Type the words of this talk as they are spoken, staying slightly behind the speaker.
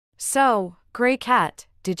So, Gray Cat,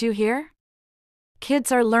 did you hear?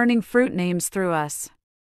 Kids are learning fruit names through us.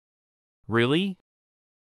 Really?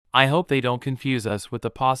 I hope they don't confuse us with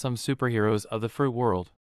the possum superheroes of the fruit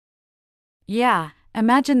world. Yeah,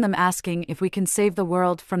 imagine them asking if we can save the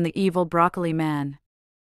world from the evil broccoli man.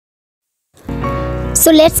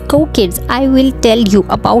 So let's go, kids. I will tell you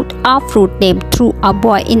about our fruit name through a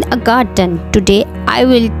boy in a garden. Today I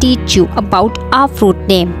will teach you about our fruit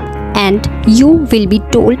name and you will be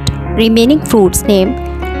told remaining fruits name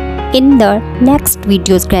in the next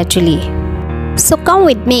videos gradually. So come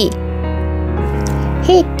with me.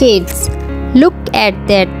 Hey kids, look at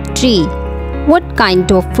that tree. What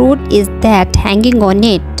kind of fruit is that hanging on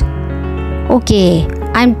it? Okay,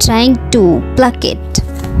 I'm trying to pluck it.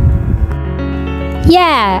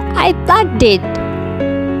 Yeah, I plucked it.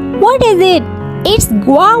 What is it? It's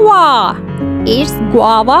guava. It's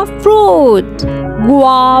guava fruit.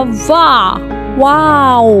 Guava.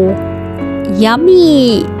 Wow.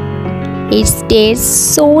 Yummy. It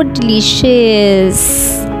tastes so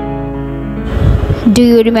delicious. Do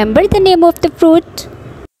you remember the name of the fruit?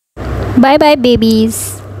 Bye bye,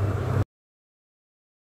 babies.